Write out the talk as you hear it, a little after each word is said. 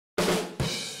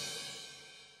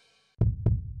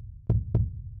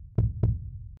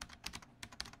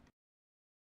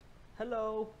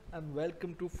Hello and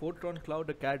welcome to Foetron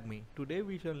Cloud Academy. Today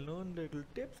we shall learn little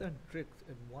tips and tricks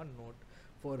in OneNote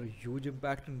for a huge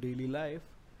impact in daily life.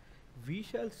 We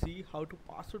shall see how to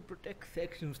password protect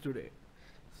sections today.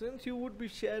 Since you would be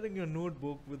sharing your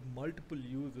notebook with multiple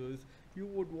users, you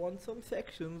would want some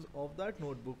sections of that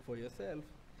notebook for yourself.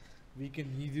 We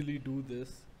can easily do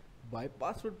this by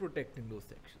password protecting those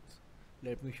sections.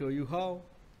 Let me show you how.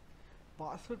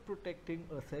 Password protecting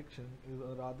a section is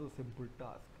a rather simple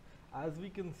task. As we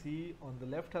can see on the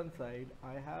left hand side,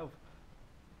 I have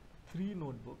 3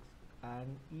 notebooks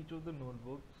and each of the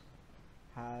notebooks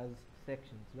has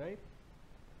sections, right?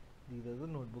 These are the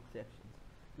notebook sections.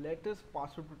 Let us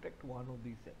password protect one of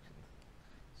these sections.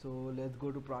 So let's go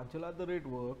to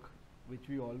Pranchal@work, which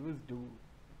we always do.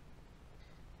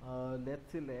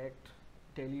 Let's select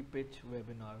telepitch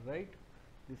webinar, right?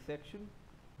 This section,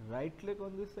 right click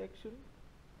on this section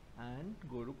and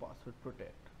go to password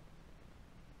protect.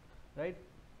 Right,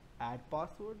 add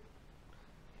password.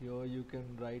 Here you can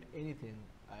write anything.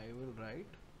 I will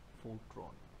write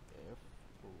Foetron,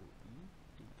 Foetron,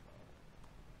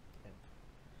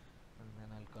 and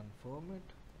then I'll confirm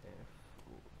it,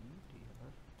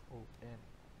 Foetron.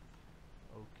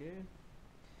 Okay,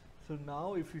 so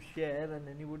now if you share and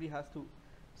anybody has to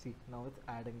see, now it's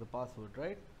adding the password,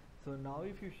 right? So now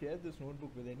if you share this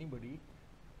notebook with anybody,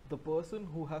 the person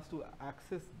who has to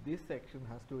access this section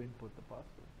has to input the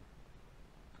password.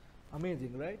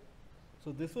 Amazing, right?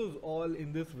 So this was all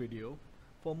in this video.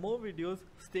 For more videos,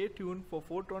 stay tuned for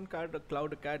Foetron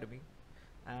Cloud Academy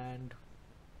and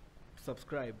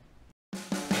subscribe.